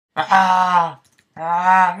Ah!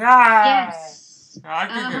 Ah! Ah! Yes. I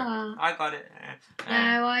did it. Uh-huh. I got it.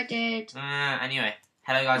 No, I did. Anyway,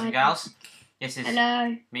 hello guys I and did. gals. This is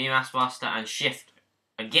Hello. me, Master, and Shift.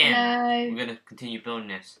 Again, Hello. we're going to continue building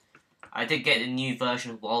this. I did get a new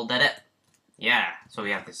version of World Edit. Yeah, so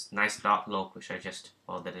we have this nice dark look which I just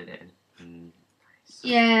World Edited it in. Nice.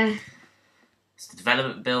 Yeah. It's the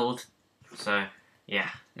development build. So, yeah,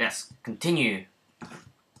 let's continue.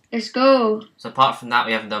 Let's go. So apart from that,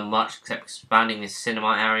 we haven't done much except expanding this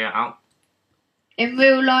cinema area out. In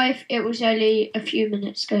real life, it was only a few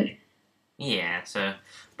minutes ago. Yeah, so,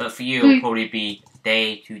 but for you, it'll probably be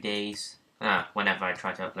day, 2 days, whenever I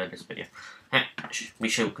try to upload this video. We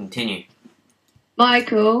shall continue.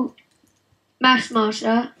 Michael,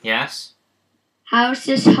 Master, Yes? how's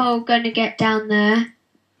this hole going to get down there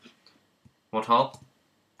What hole?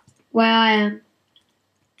 where I am?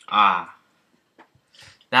 Ah.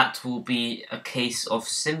 That will be a case of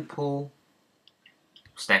simple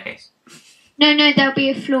staircase. No, there'll be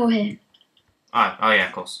a floor here. Oh yeah,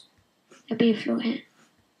 of course. There'll be a floor here.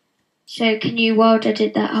 So can you World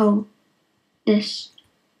Edit that hole? This.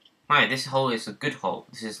 Right, this hole is a good hole.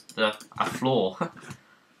 This is a floor.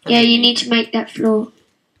 Yeah, you need to make that floor.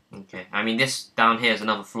 Okay, I mean this down here is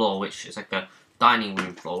another floor, which is like a dining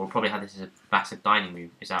room floor. We'll probably have this as a massive dining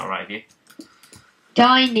room. Is that alright with you?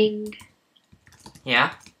 Dining.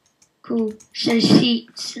 Yeah? Cool. So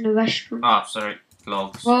seats in a restaurant. Oh, sorry.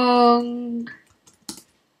 Logs. Wrong.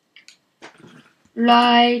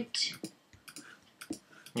 Right.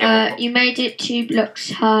 Yeah, You made it 2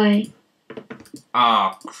 blocks high.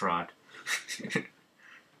 Oh, crud.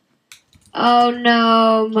 Oh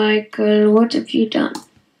no, Michael, what have you done?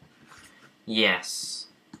 Yes.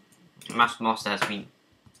 Master has been...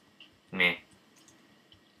 Meh.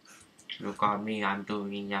 Look at me, I'm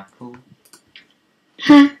doing Yahoo.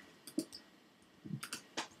 Huh?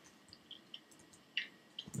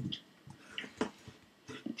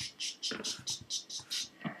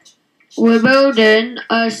 We're building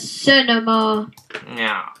a cinema.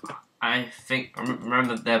 Yeah, I think... I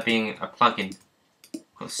remember there being a plugin.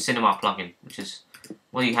 Called Cinema plugin, which is...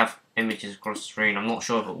 Well, you have images across the screen. I'm not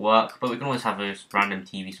sure if it'll work, but we can always have a random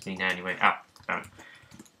TV screen there anyway. Ah, damn. I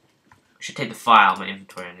should take the file, my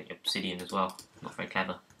inventory, and the obsidian as well. Not very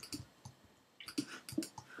clever.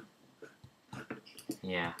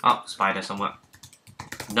 Yeah. Oh, spider somewhere.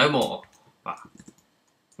 No more.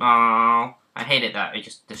 Oh, I hate it that it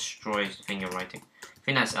just destroys the thing you're writing. I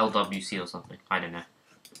think that's LWC or something. I don't know.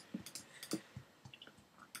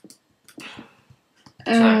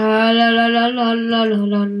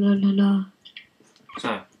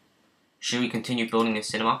 So, should we continue building this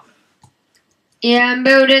cinema? Yeah, I'm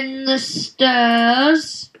building the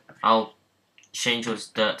stairs. I'll change all this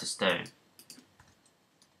dirt to stone.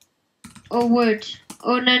 Or wood.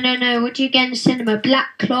 Oh, no. What do you get in the cinema?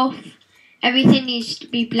 Black cloth. Everything needs to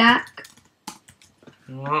be black.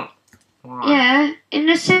 What? Why? Yeah, in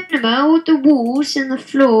the cinema, all the walls and the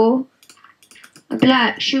floor are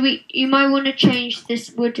black. You might want to change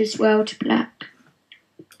this wood as well to black.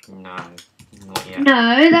 No, not yet.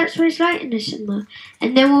 No, that's what it's like in the cinema.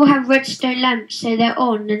 And then we'll have redstone lamps so they're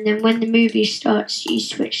on, and then when the movie starts, you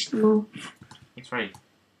switch them off. It's ready.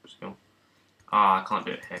 Let's go. I can't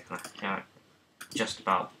do it here, can I? Yeah, just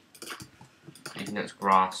about. Even though it's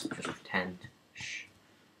grass, just pretend. Shh.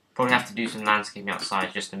 Probably have to do some landscaping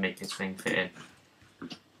outside just to make this thing fit in.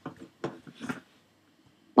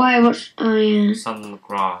 Why? Oh, yeah. Some on the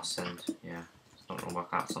grass, and yeah, it's not going to work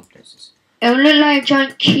out some places. It'll look like a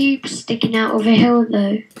giant cube sticking out of a hill,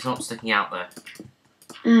 though. It's not sticking out though.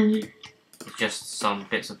 Mm. It's just some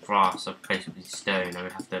bits of grass or basically stone. I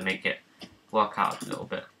would have to make it work out a little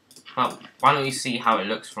bit. But why don't we see how it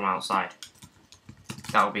looks from outside?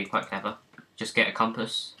 That would be quite clever. Just get a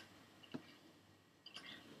compass.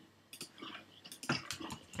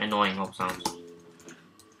 Annoying old sounds.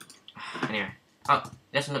 Anyway. Oh,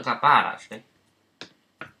 it doesn't look that bad actually.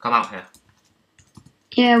 Come out here.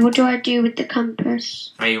 Yeah, what do I do with the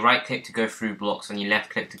compass? You right click to go through blocks and you left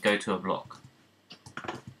click to go to a block.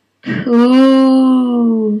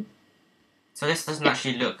 Cool. So this doesn't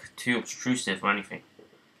actually look too obtrusive or anything.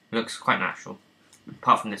 It looks quite natural.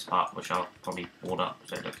 Apart from this part, which I'll probably board up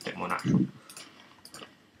so it looks a bit more natural.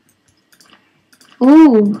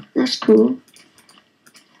 Ooh, that's cool.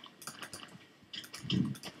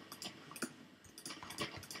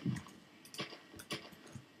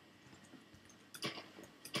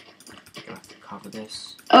 Cover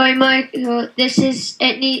this. Oh, Michael, this is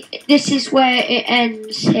where it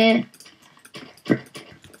ends here.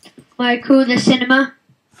 Michael, the cinema.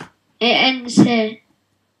 It ends here.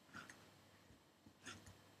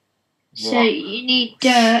 So you need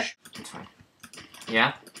dirt. That's fine.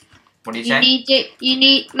 Yeah? What do you You say? need it. You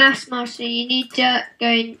need Maths Master. You need dirt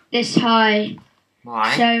going this high.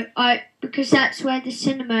 Why? So because that's where the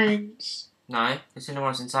cinema ends. No, the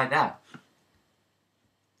cinema's inside there.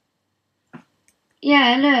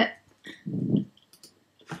 Yeah, look.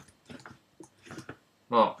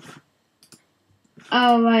 What?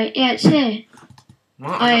 Oh right, yeah, it's here.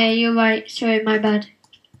 What? Oh yeah, you're right. Sorry, my bad.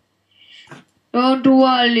 Don't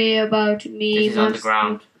worry about me. This is Maths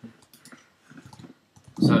underground.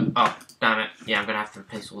 So, oh, damn it. Yeah, I'm gonna have to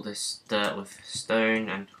replace all this dirt with stone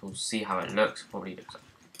and we'll see how it looks. Probably looks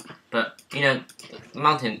like. But, you know, the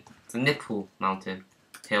mountain, the nipple mountain,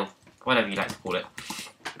 hill, whatever you like to call it,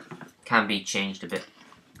 can be changed a bit.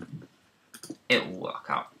 It will work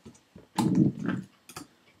out.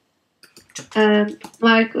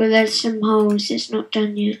 Michael, there's some holes. It's not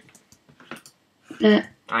done yet. Look.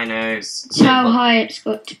 I know. It's how high it's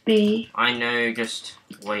got to be. I know, just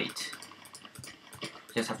wait.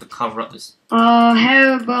 Just have to cover up this. Oh,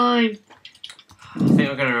 Herobrine. I think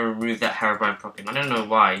we're going to remove that Herobrine plugin. I don't know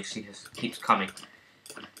why, it just keeps coming.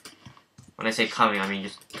 When I say coming, I mean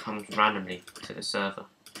just comes randomly to the server.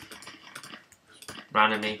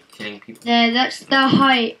 Randomly killing people. There, that's the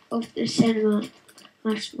height of the cinema.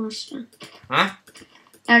 Maths Master. Huh?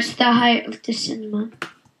 That's the height of the cinema.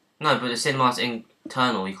 No, but the cinema's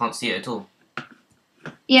internal, you can't see it at all.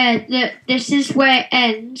 Yeah, look, this is where it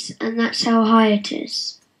ends, and that's how high it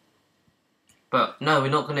is. But no, we're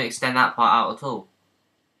not going to extend that part out at all.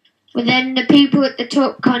 Well, then the people at the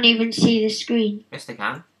top can't even see the screen. Yes, they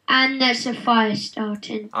can. And there's a fire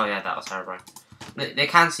starting. Oh yeah, that was Herobrine. They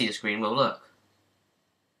can see the screen, well look.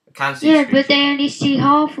 They can see the Yeah, screen. but they only see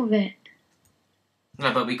half of it.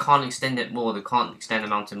 No, but we can't extend it more. They can't extend the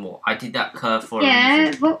mountain more. I did that curve for a Yeah,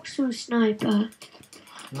 reason. Voxel Sniper.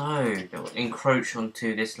 No, they'll encroach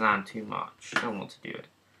onto this land too much. I don't want to do it.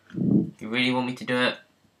 You really want me to do it?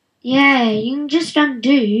 Yeah, you can just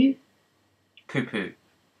undo. Poo poo.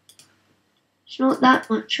 It's not that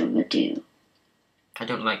much of a deal. I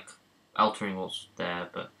don't like altering what's there,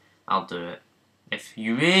 but I'll do it. If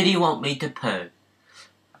you really want me to poo.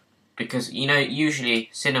 Because, you know, usually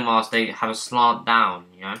cinemas, they have a slant down,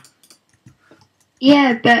 you know?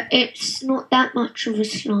 Yeah, but it's not that much of a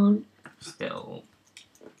slant. Still.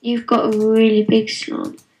 You've got a really big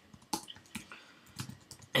slant.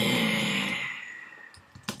 You're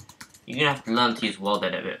gonna have to learn to use world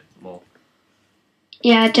edit a bit more.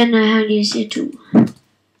 Yeah, I don't know how to use it all.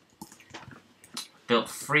 Built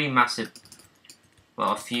three massive,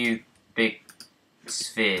 well, a few big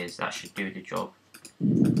spheres that should do the job.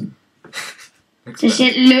 Does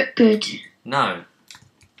it look good? No.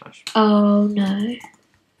 Oh no.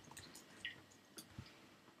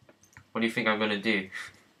 What do you think I'm gonna do?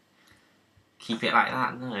 Keep it like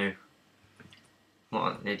that? No.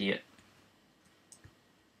 Not an idiot.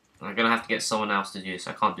 I'm gonna have to get someone else to do this.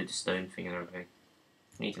 I can't do the stone thing and everything.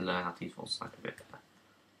 I need to learn how to use Voxel Sniper a bit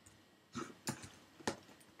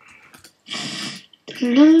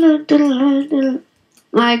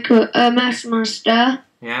Michael, Maths Master,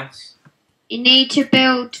 Yes? you need to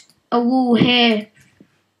build a wall here.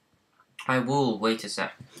 I will. Wait a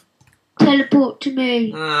sec. Teleport to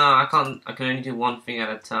me. No, I can't. I can only do one thing at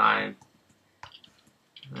a time.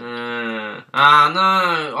 No.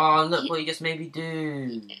 Oh, look what you just made me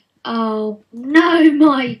do. Oh no,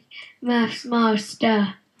 my Maths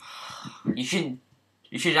Master. You shouldn't.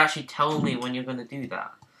 You should actually tell me when you're gonna do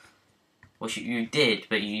that. Well, you did,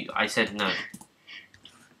 but I said no.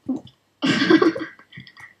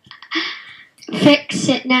 Fix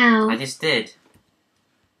it now. I just did.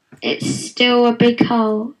 It's still a big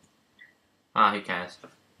hole. Ah, who cares?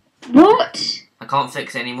 What? I can't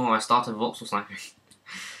fix it anymore. I started Voxel Sniping.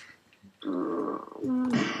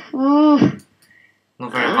 Oh,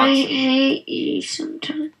 Not very I hard. hate you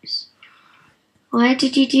sometimes. Why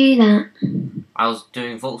did you do that? I was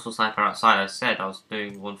doing Voxel Sniper outside. I said I was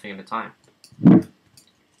doing one thing at a time.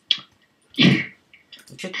 You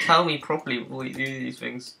should tell me properly before you do these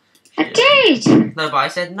things. I did. No, but I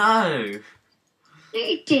said no. No,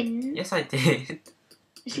 you didn't. Yes, I did.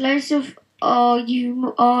 There's loads of.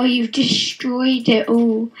 You've destroyed it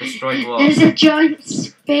all. Destroyed what? There's a giant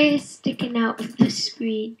spear sticking out of the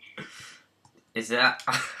screen. Is that?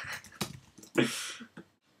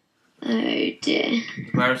 Oh dear.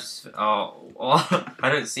 Where's? Oh, I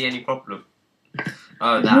don't see any problem.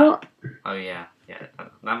 Oh, that. What? Oh yeah,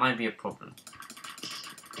 that might be a problem.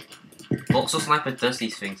 Voxel Sniper does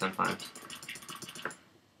these things sometimes.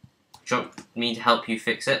 Do you want me to help you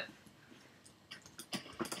fix it?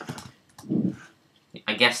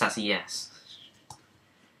 I guess that's a yes.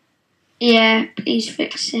 Yeah, please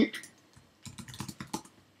fix it.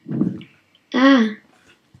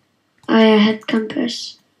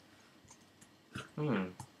 compass.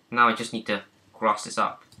 Now I just need to grass this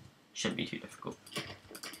up. Shouldn't be too difficult.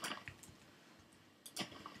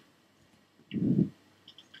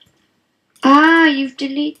 Ah, you've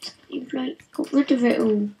like got rid of it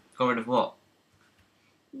all. Got rid of what?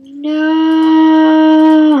 No.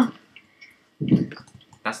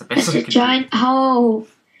 That's the best That's I a can giant hole.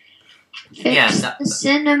 Fix Yeah, the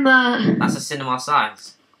cinema. do. That's a cinema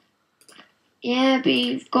size. Yeah, but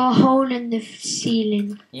you've got a hole in the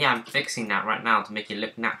ceiling. Yeah, I'm fixing that right now to make it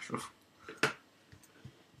look natural.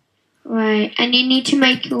 Right, and you need to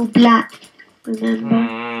make it all black. Remember?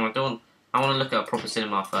 I want to look at a proper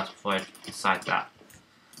cinema first before I decide that.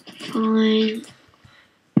 Fine.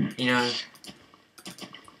 You know.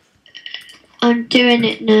 I'm doing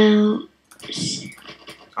it now.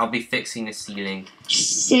 I'll be fixing the ceiling.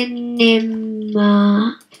 Cinema.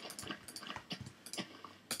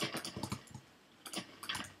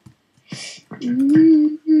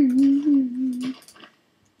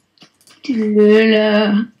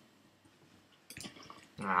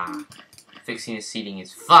 Fixing the ceiling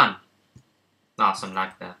is fun. Some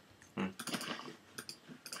lag there.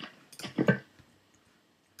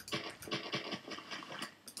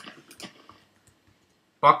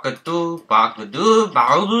 Bakadoo, bakadoo,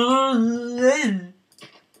 bakadoo.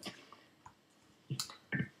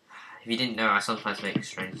 If you didn't know, I sometimes make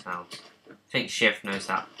strange sounds. I think Shiv knows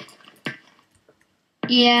that.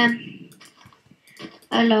 Yeah.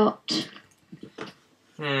 A lot.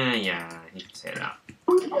 Yeah, you can say that.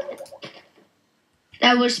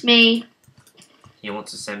 That was me. You want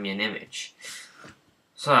to send me an image.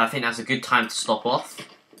 So I think that's a good time to stop off.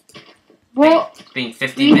 What? It's been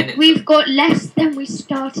 50 minutes. We've got less than we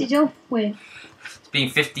started off with. It's been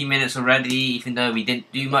 50 minutes already, even though we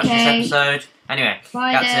didn't do much this episode. Anyway,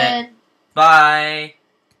 Bye that's then. it. Bye.